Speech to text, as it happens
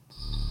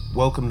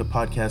Welcome to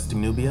Podcasting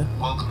Nubia.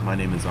 My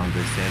name is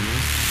Andre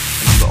Samuels,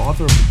 and I'm the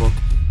author of the book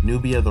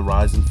Nubia, The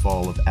Rise and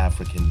Fall of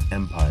African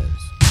Empires.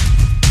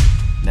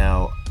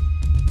 Now,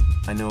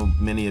 I know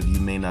many of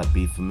you may not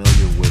be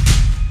familiar with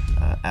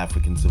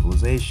African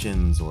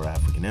civilizations or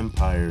African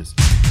empires,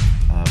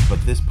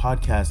 but this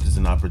podcast is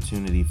an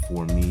opportunity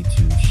for me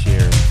to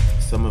share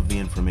some of the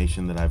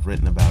information that I've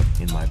written about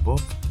in my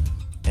book,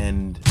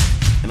 and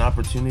an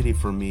opportunity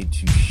for me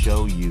to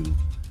show you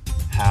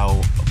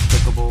how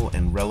applicable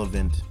and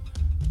relevant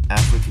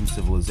African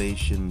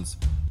civilizations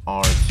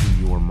are to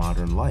your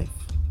modern life.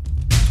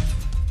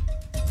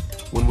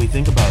 When we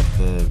think about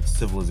the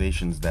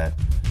civilizations that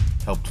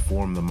helped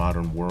form the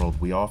modern world,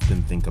 we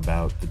often think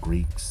about the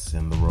Greeks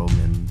and the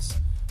Romans.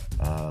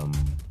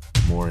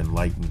 More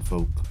enlightened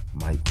folk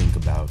might think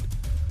about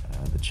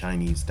the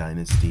Chinese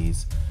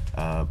dynasties,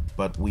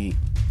 but we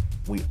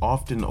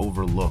often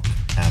overlook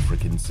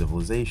African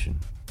civilization.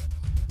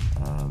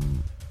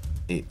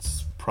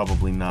 It's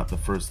probably not the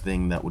first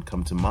thing that would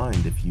come to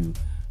mind if you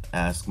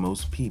ask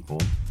most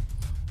people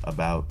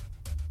about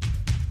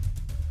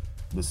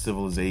the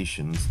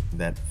civilizations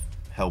that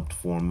helped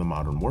form the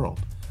modern world.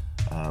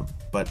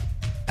 But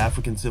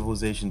African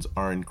civilizations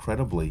are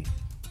incredibly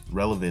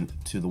relevant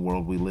to the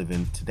world we live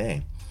in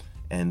today.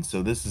 And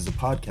so this is a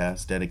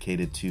podcast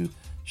dedicated to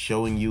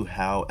showing you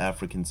how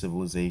African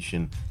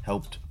civilization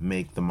helped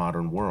make the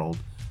modern world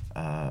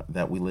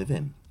that we live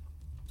in.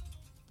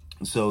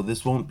 So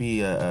this won't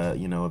be a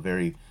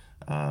very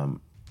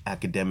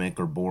academic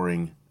or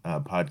boring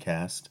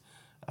podcast.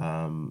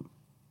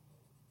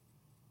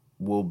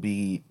 We'll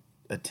be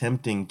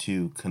attempting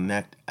to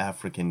connect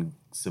African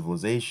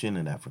civilization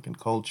and African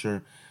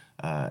culture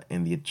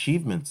and the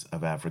achievements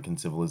of African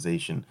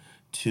civilization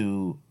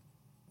to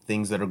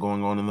things that are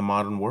going on in the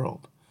modern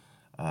world.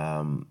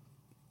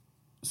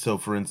 So,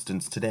 for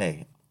instance,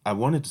 today, I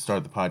wanted to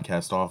start the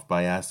podcast off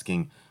by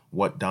asking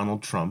what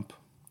Donald Trump,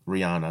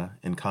 Rihanna,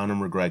 and Conor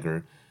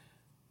McGregor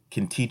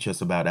can teach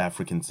us about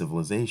African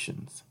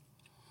civilizations.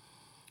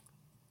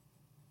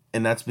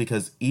 And that's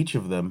because each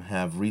of them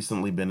have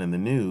recently been in the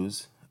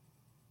news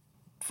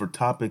for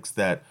topics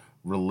that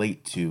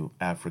relate to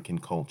African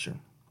culture.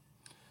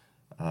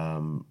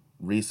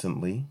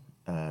 Recently,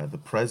 the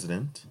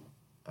president,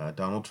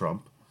 Donald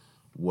Trump,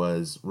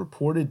 was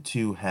reported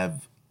to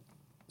have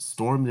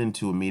stormed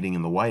into a meeting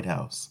in the White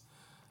House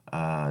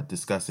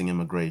discussing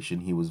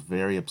immigration. He was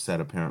very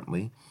upset,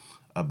 apparently,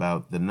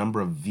 about the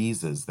number of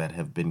visas that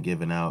have been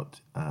given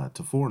out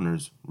to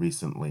foreigners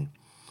recently.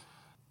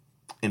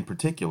 In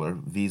particular,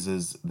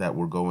 visas that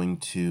were going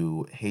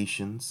to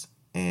Haitians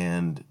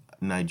and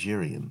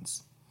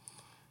Nigerians.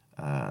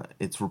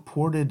 It's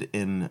reported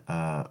in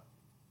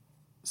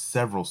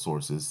several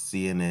sources,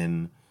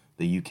 CNN,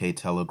 the UK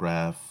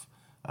Telegraph,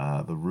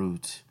 The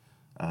Root.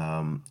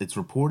 It's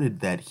reported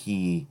that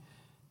he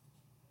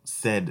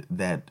said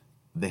that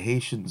the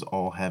Haitians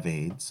all have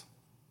AIDS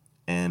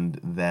and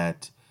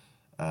that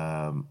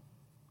the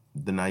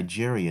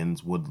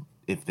Nigerians would,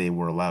 if they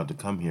were allowed to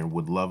come here,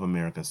 would love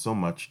America so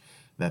much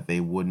that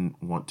they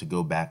wouldn't want to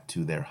go back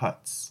to their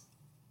huts.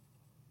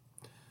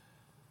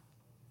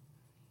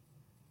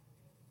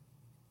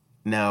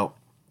 Now,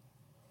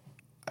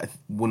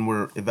 when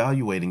we're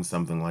evaluating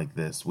something like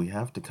this, we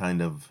have to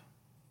kind of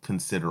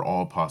consider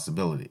all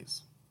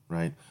possibilities,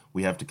 right?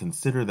 We have to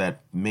consider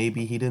that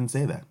maybe he didn't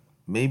say that.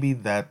 Maybe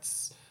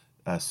that's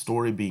a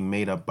story being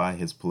made up by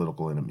his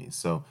political enemies.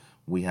 So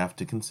we have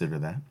to consider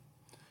that.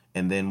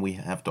 And then we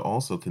have to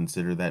also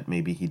consider that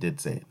maybe he did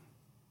say it.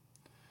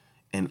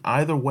 And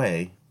either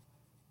way,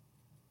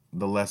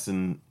 the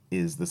lesson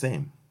is the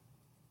same.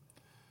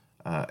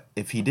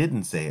 If he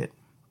didn't say it,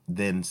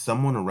 then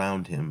someone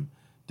around him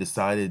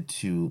decided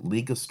to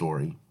leak a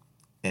story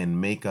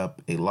and make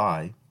up a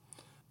lie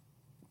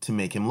to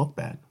make him look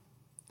bad.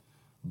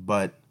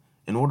 But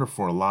in order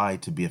for a lie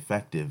to be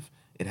effective,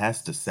 it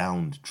has to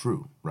sound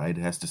true, right?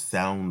 It has to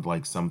sound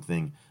like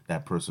something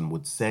that person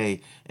would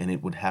say, and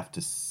it would have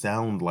to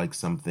sound like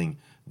something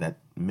that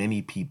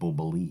many people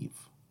believe.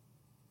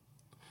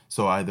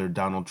 So either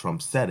Donald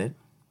Trump said it,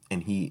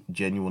 and he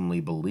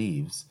genuinely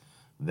believes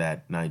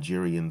that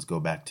Nigerians go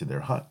back to their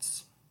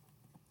huts,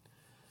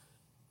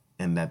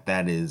 and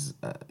that is,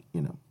 a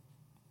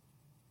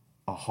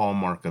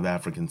hallmark of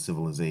African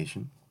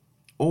civilization.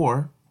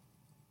 Or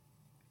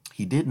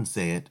he didn't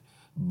say it,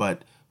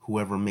 but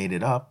whoever made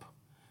it up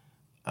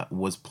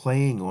was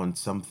playing on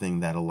something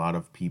that a lot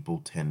of people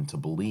tend to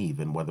believe.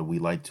 And whether we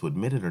like to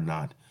admit it or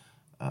not,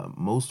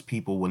 most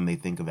people, when they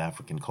think of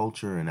African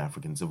culture and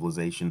African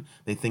civilization,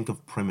 they think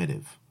of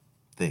primitive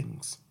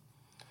things.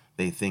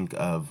 They think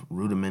of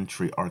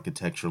rudimentary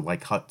architecture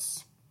like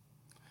huts.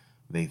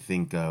 They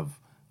think of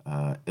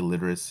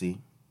illiteracy.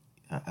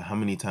 How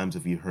many times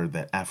have you heard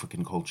that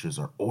African cultures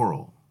are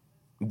oral?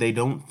 They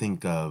don't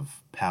think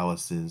of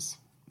palaces.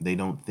 They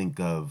don't think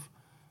of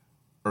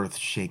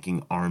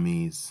earth-shaking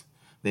armies.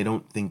 They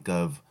don't think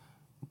of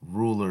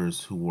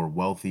rulers who were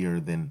wealthier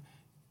than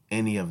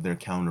any of their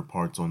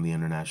counterparts on the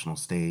international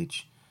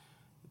stage.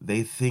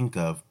 They think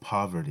of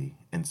poverty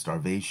and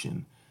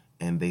starvation,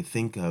 and they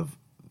think of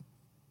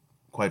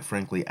quite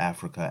frankly,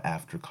 Africa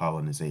after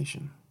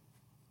colonization.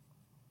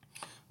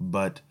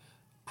 But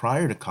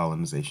prior to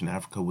colonization,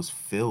 Africa was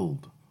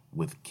filled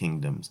with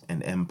kingdoms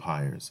and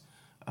empires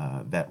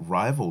that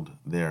rivaled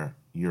their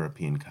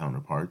European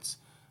counterparts,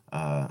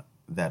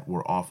 that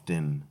were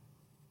often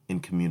in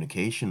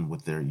communication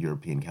with their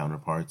European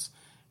counterparts,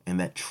 and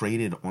that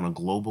traded on a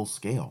global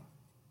scale.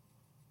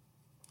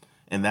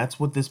 And that's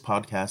what this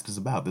podcast is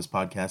about. This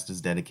podcast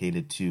is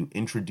dedicated to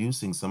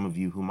introducing some of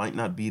you who might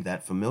not be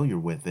that familiar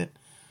with it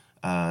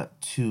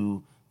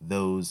to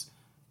those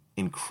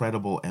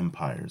incredible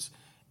empires.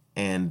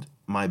 And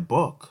my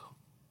book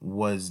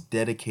was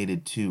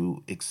dedicated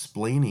to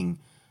explaining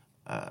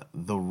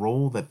the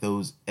role that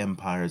those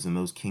empires and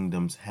those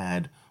kingdoms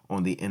had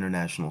on the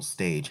international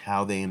stage,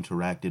 how they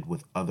interacted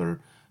with other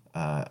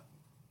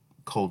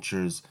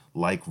cultures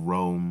like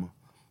Rome,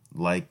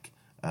 like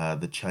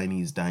the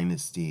Chinese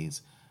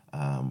dynasties,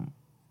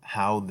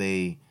 how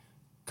they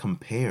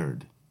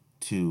compared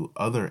to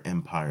other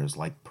empires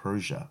like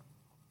Persia.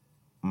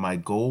 My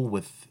goal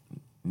with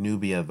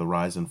Nubia, The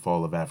Rise and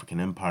Fall of African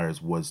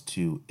Empires, was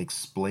to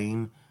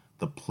explain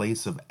the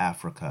place of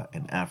Africa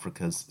and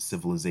Africa's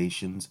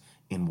civilizations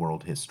in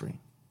world history.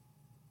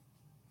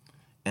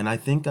 And I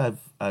think I've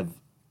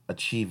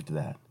achieved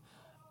that.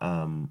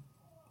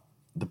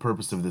 The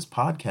purpose of this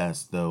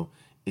podcast, though,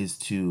 is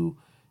to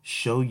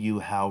show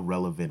you how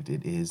relevant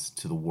it is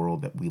to the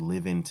world that we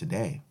live in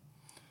today.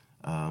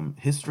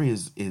 History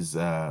is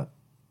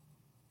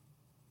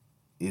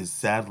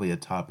sadly a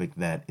topic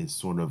that is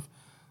sort of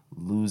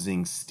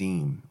losing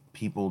steam.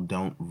 People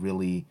don't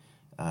really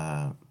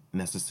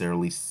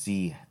necessarily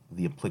see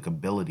the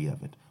applicability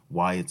of it,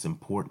 why it's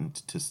important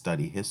to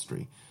study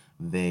history.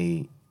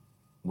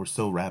 We're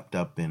so wrapped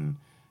up in,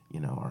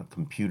 our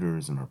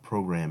computers and our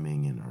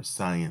programming and our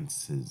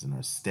sciences and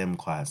our STEM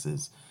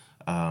classes,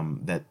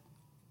 that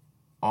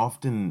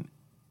often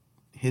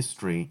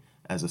history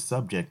as a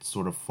subject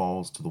sort of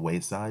falls to the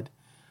wayside.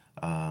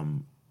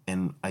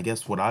 And I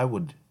guess what I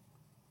would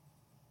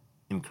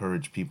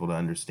encourage people to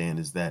understand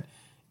is that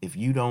if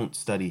you don't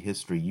study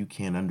history, you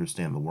can't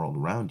understand the world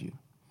around you.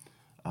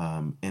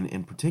 And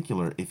in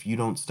particular, if you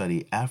don't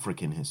study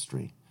African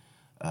history,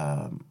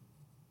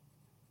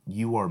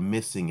 you are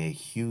missing a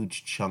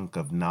huge chunk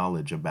of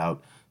knowledge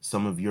about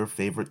some of your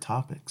favorite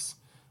topics.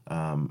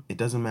 It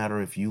doesn't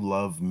matter if you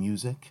love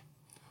music,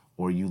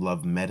 or you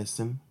love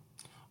medicine,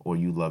 or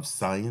you love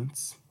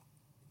science.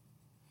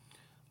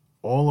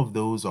 All of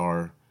those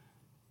are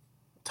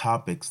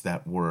topics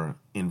that were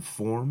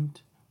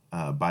informed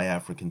by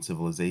African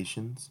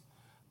civilizations,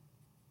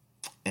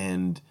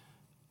 and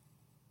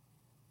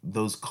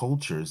those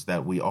cultures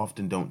that we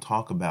often don't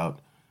talk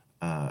about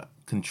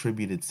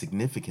contributed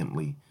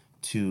significantly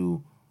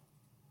to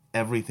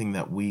everything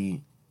that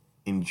we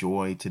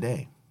enjoy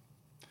today.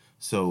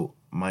 So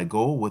my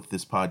goal with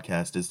this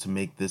podcast is to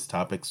make this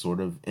topic sort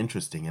of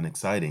interesting and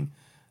exciting.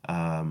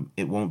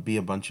 It won't be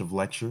a bunch of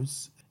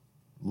lectures.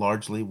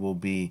 Largely, we'll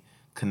be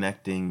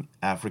connecting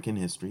African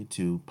history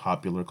to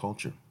popular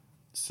culture.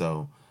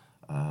 So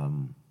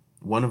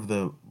one of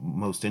the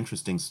most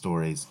interesting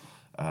stories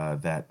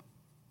that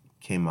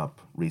came up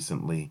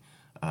recently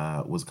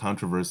was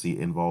controversy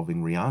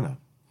involving Rihanna.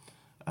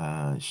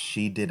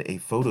 She did a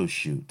photo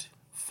shoot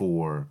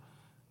for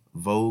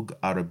Vogue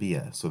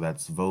Arabia, so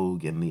that's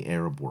Vogue in the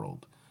Arab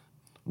world,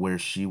 where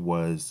she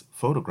was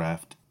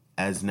photographed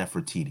as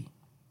Nefertiti,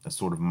 a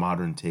sort of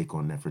modern take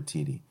on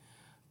Nefertiti.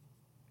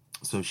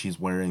 So she's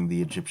wearing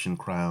the Egyptian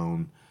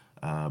crown,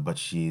 but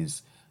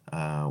she's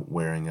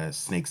wearing a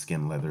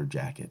snakeskin leather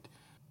jacket.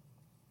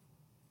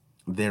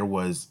 There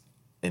was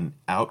an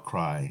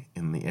outcry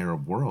in the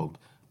Arab world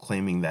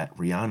claiming that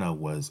Rihanna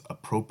was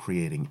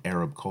appropriating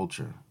Arab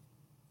culture,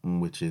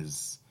 which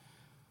is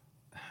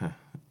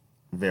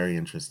very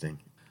interesting.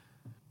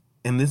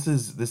 And this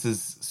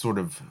is sort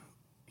of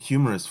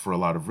humorous for a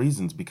lot of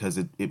reasons, because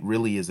it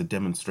really is a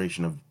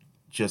demonstration of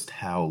just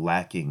how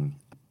lacking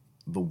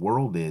the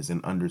world is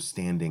in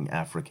understanding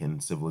African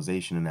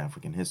civilization and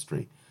African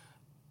history.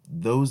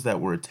 Those that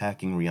were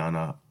attacking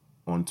Rihanna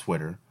on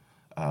Twitter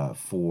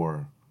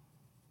for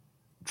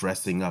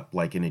dressing up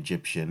like an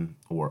Egyptian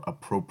or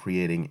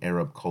appropriating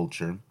Arab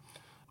culture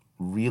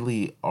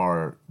really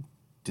are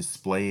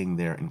displaying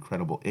their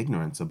incredible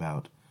ignorance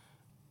about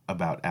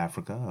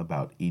Africa,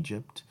 about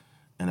Egypt,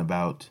 and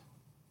about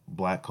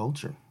Black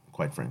culture,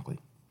 quite frankly.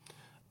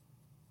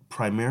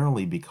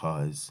 Primarily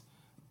because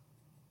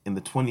in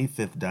the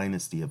 25th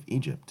dynasty of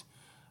Egypt,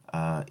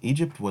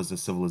 Egypt was a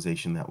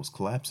civilization that was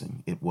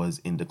collapsing. It was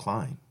in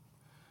decline.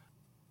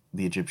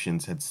 The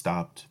Egyptians had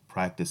stopped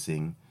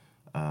practicing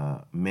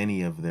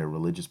many of their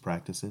religious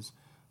practices.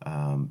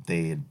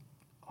 They had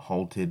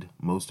halted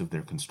most of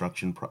their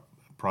construction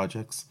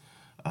projects.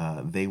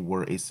 They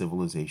were a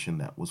civilization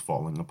that was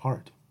falling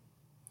apart.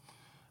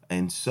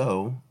 And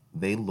so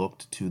they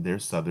looked to their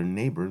southern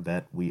neighbor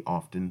that we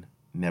often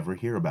never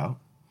hear about,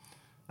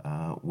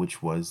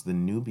 which was the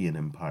Nubian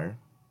Empire,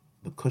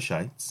 the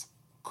Kushites,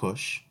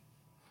 Kush.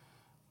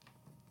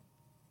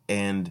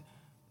 And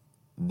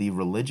the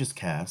religious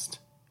caste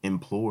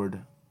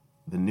implored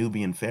the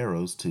Nubian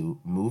pharaohs to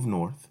move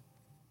north,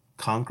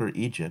 conquer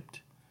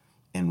Egypt,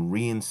 and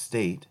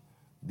reinstate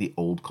the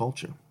old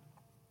culture.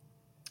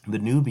 The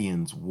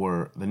Nubians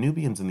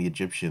and the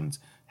Egyptians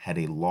had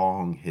a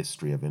long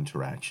history of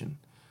interaction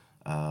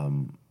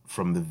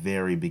from the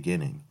very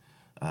beginning.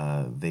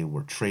 They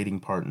were trading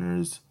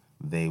partners,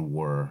 they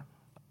were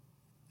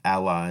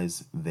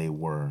allies, they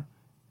were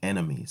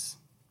enemies.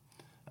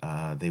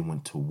 They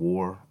went to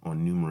war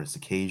on numerous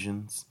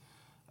occasions.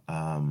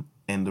 And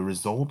the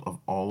result of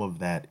all of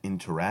that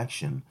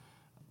interaction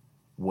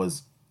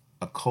was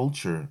a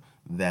culture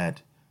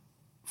that,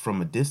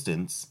 from a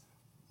distance,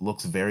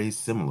 looks very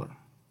similar.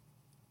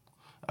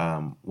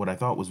 What I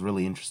thought was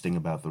really interesting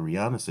about the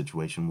Rihanna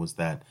situation was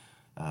that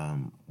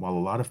while a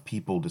lot of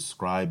people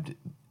described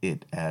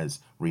it as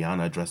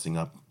Rihanna dressing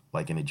up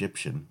like an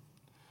Egyptian,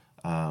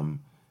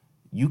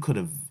 you could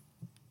have,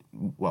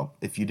 well,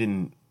 if you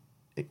didn't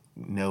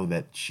know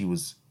that she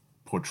was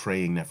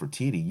portraying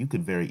Nefertiti, you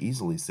could very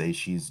easily say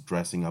she's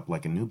dressing up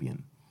like a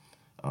Nubian,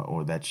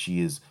 or that she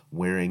is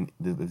wearing,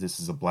 this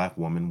is a black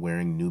woman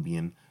wearing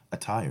Nubian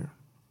attire.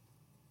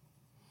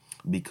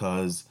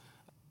 Because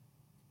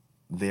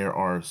there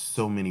are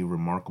so many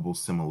remarkable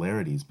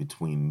similarities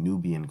between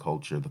Nubian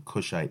culture, the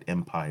Kushite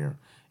Empire,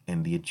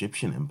 and the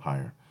Egyptian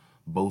Empire.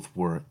 Both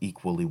were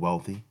equally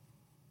wealthy.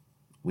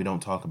 We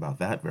don't talk about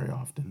that very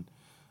often.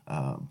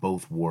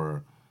 Both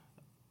were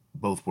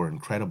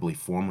incredibly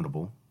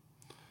formidable.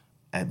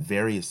 At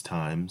various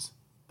times,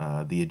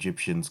 the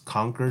Egyptians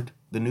conquered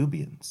the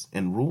Nubians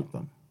and ruled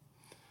them.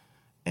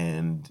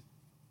 And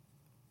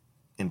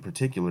in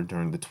particular,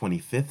 during the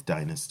 25th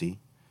dynasty,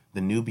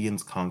 the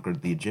Nubians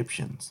conquered the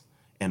Egyptians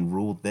and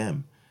ruled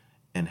them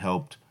and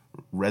helped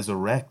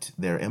resurrect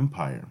their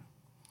empire.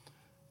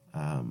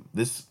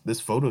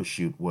 This photo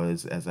shoot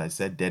was, as I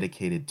said,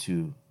 dedicated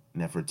to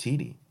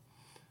Nefertiti,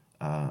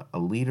 a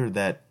leader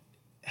that,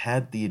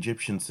 had the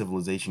Egyptian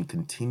civilization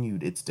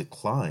continued its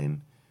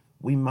decline,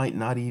 we might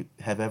not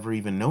have ever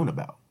even known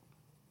about.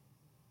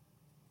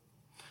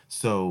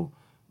 So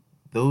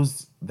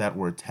those that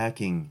were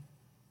attacking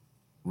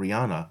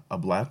Rihanna, a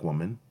black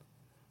woman,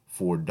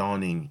 for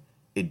donning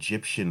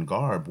Egyptian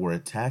garb were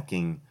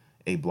attacking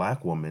a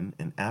black woman,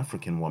 an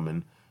African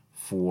woman,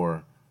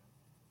 for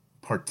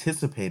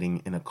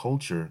participating in a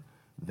culture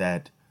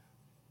that,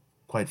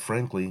 quite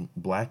frankly,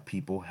 black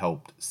people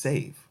helped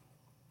save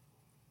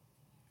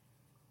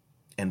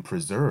and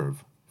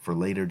preserve for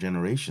later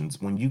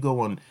generations. When you go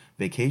on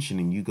vacation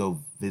and you go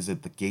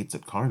visit the gates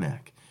at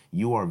Karnak,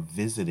 you are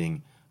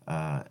visiting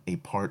a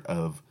part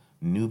of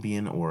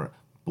Nubian or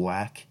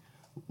black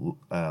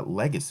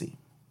legacy,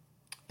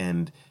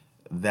 and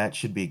that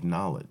should be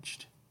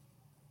acknowledged.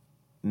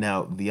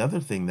 Now, the other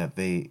thing that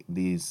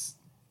these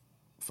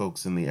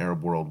folks in the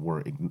Arab world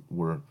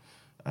were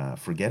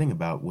forgetting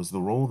about was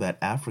the role that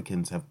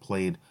Africans have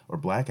played, or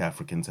black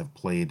Africans have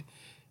played,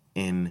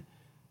 in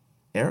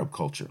Arab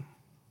culture.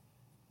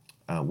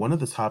 One of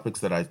the topics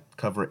that I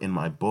cover in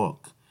my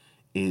book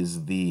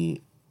is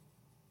the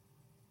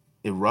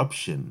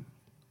eruption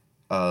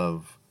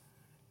of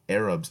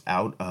Arabs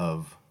out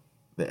of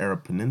the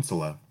Arab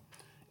Peninsula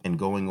and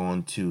going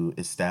on to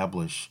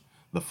establish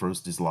the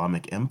first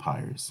Islamic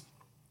empires,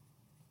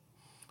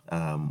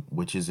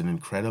 which is an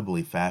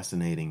incredibly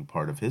fascinating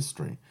part of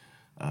history.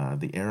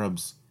 The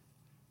Arabs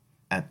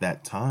at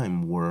that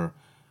time were,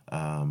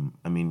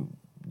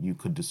 you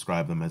could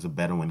describe them as a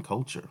Bedouin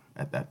culture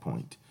at that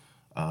point.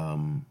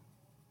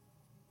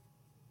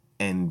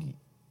 And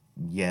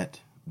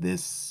yet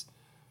this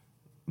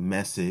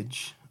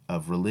message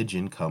of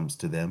religion comes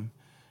to them,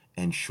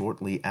 and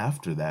shortly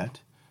after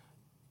that,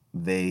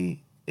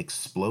 they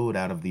explode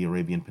out of the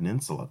Arabian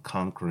Peninsula,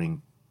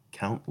 conquering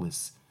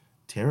countless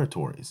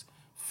territories,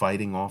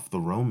 fighting off the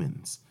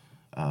Romans,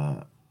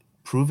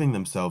 proving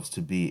themselves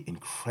to be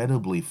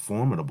incredibly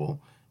formidable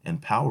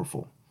and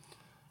powerful.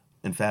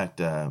 In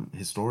fact,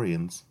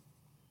 historians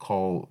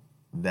call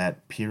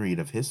that period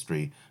of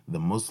history the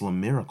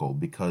Muslim miracle,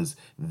 because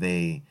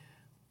they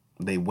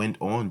went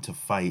on to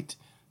fight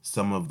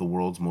some of the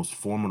world's most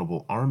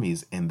formidable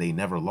armies and they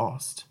never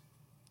lost.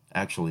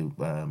 Actually,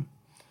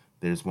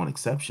 there's one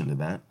exception to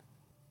that.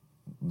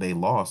 They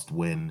lost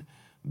when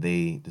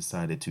they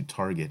decided to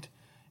target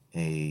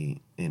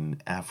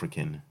an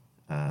African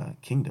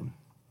kingdom.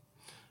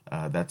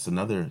 That's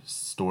another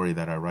story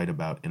that I write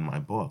about in my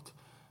book.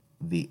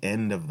 The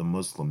end of the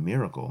Muslim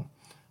miracle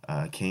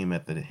came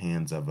at the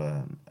hands of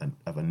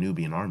a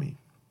Nubian army.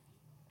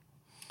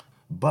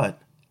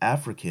 But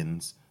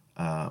Africans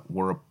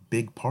were a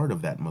big part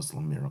of that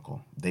Muslim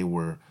miracle. They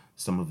were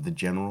some of the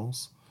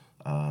generals.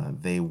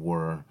 They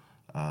were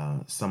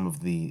some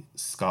of the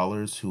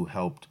scholars who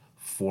helped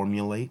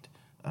formulate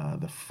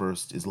the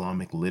first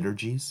Islamic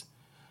liturgies,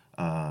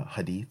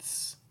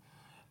 hadiths.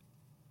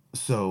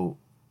 So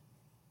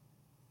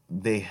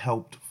they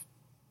helped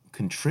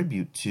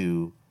contribute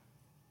to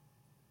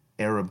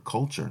Arab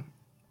culture.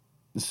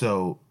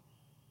 So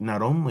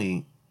not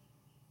only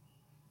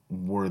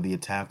were the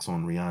attacks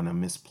on Rihanna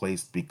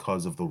misplaced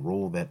because of the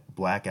role that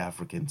black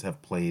Africans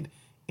have played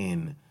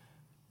in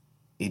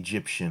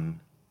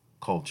Egyptian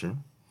culture.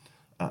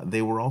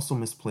 They were also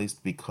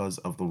misplaced because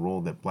of the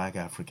role that black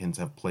Africans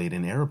have played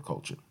in Arab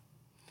culture.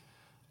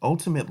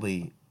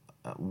 Ultimately,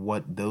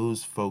 what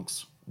those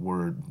folks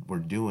were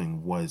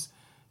doing was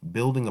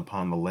building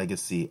upon the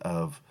legacy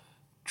of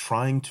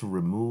trying to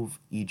remove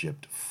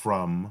Egypt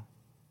from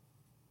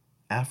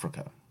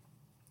Africa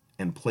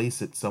and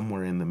place it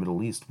somewhere in the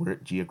Middle East where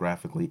it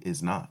geographically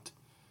is not.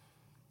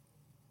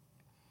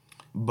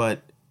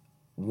 But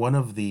one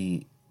of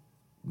the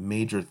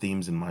major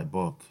themes in my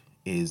book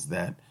is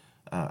that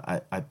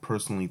I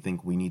personally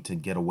think we need to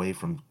get away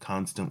from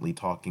constantly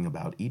talking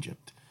about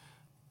Egypt,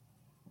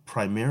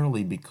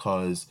 primarily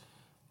because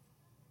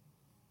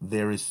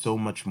there is so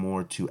much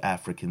more to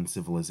African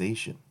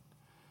civilization.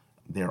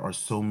 There are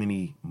so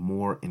many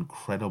more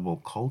incredible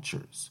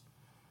cultures,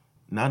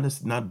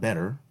 not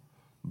better,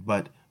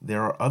 but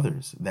there are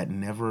others that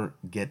never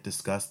get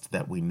discussed,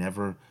 that we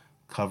never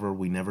cover,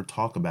 we never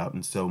talk about.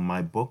 And so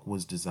my book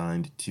was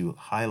designed to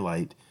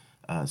highlight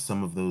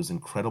some of those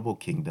incredible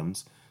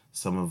kingdoms,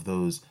 some of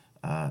those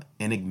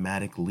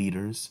enigmatic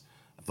leaders,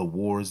 the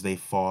wars they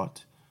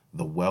fought,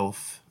 the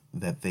wealth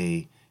that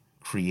they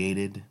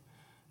created,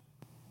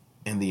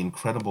 and the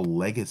incredible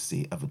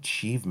legacy of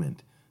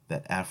achievement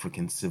that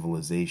African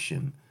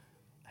civilization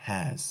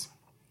has.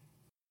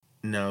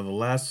 Now, the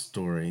last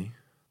story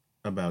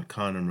about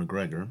Conor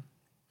McGregor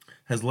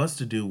has less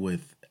to do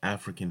with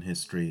African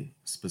history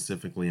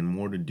specifically and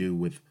more to do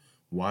with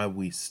why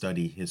we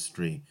study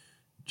history,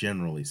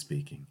 generally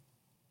speaking.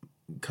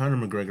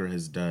 Conor McGregor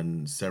has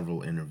done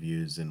several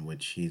interviews in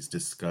which he's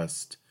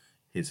discussed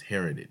his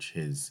heritage,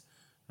 his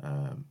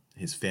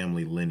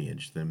family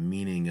lineage, the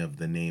meaning of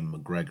the name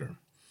McGregor,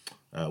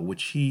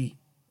 which he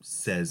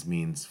says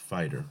means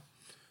fighter.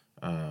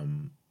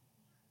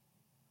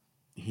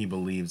 He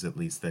believes, at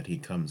least, that he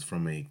comes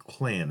from a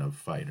clan of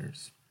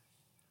fighters.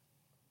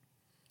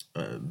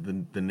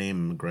 The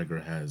name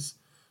McGregor has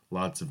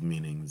lots of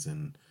meanings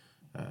and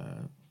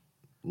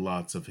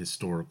lots of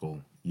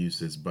historical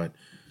uses, but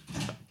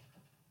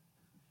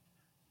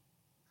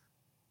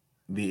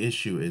the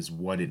issue is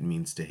what it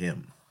means to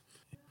him.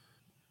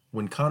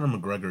 When Conor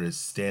McGregor is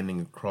standing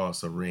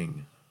across a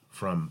ring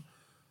from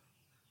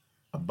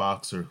a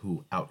boxer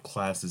who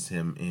outclasses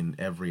him in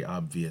every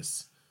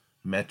obvious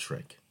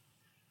metric,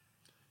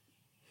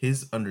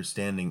 his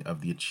understanding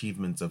of the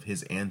achievements of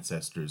his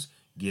ancestors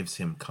gives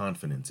him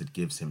confidence, it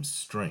gives him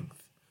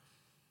strength.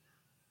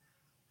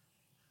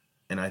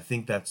 And I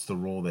think that's the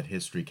role that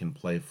history can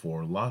play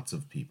for lots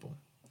of people.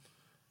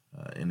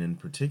 And in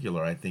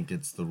particular, I think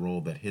it's the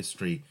role that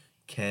history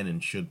can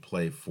and should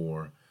play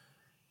for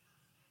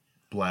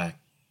black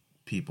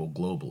people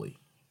globally.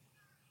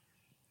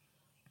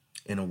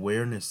 An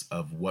awareness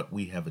of what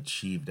we have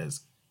achieved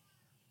as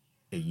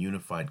a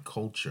unified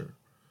culture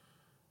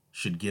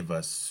should give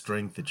us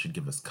strength, it should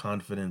give us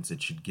confidence,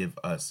 it should give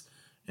us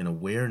an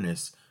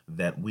awareness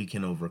that we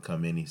can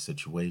overcome any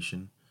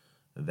situation,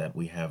 that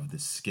we have the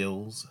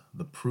skills,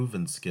 the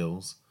proven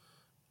skills,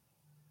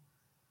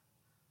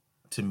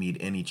 to meet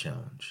any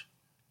challenge.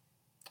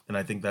 And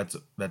I think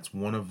that's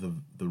one of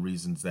the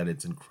reasons that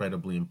it's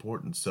incredibly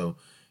important. So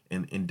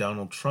in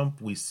Donald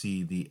Trump, we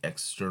see the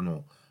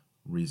external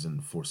reason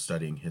for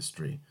studying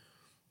history,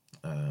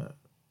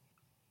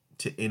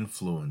 to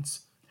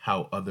influence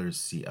how others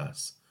see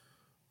us.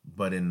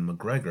 But in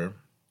McGregor,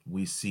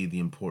 we see the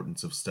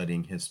importance of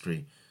studying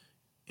history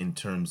in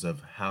terms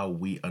of how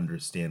we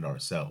understand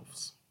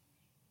ourselves.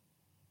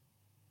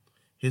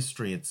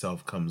 History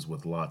itself comes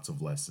with lots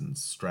of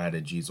lessons,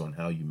 strategies on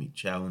how you meet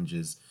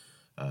challenges,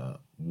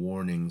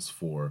 warnings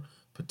for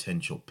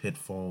potential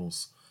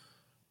pitfalls.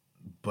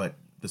 But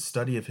the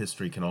study of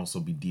history can also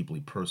be deeply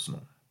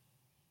personal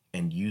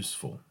and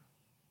useful.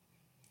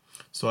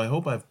 So I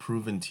hope I've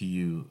proven to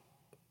you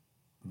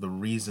the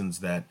reasons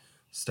that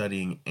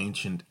studying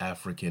ancient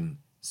African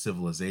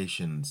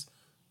civilizations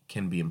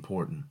can be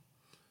important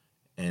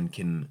and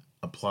can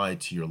apply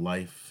to your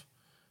life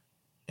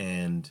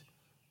and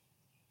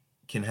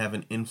can have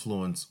an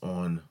influence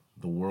on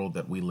the world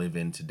that we live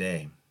in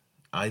today.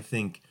 I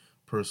think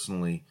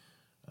personally,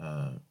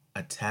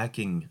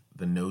 attacking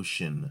the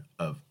notion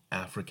of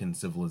African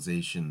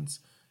civilizations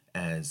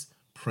as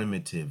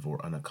primitive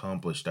or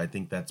unaccomplished, I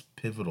think that's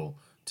pivotal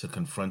to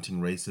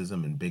confronting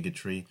racism and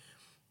bigotry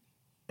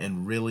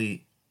and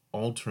really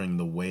altering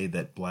the way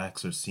that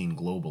blacks are seen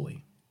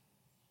globally.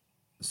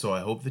 So I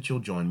hope that you'll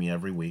join me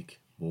every week.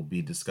 We'll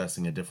be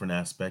discussing a different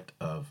aspect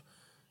of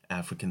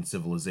African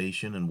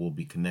civilization and we'll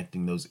be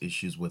connecting those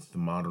issues with the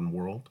modern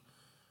world.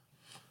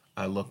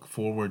 I look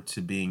forward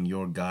to being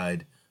your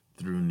guide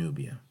through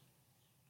Nubia.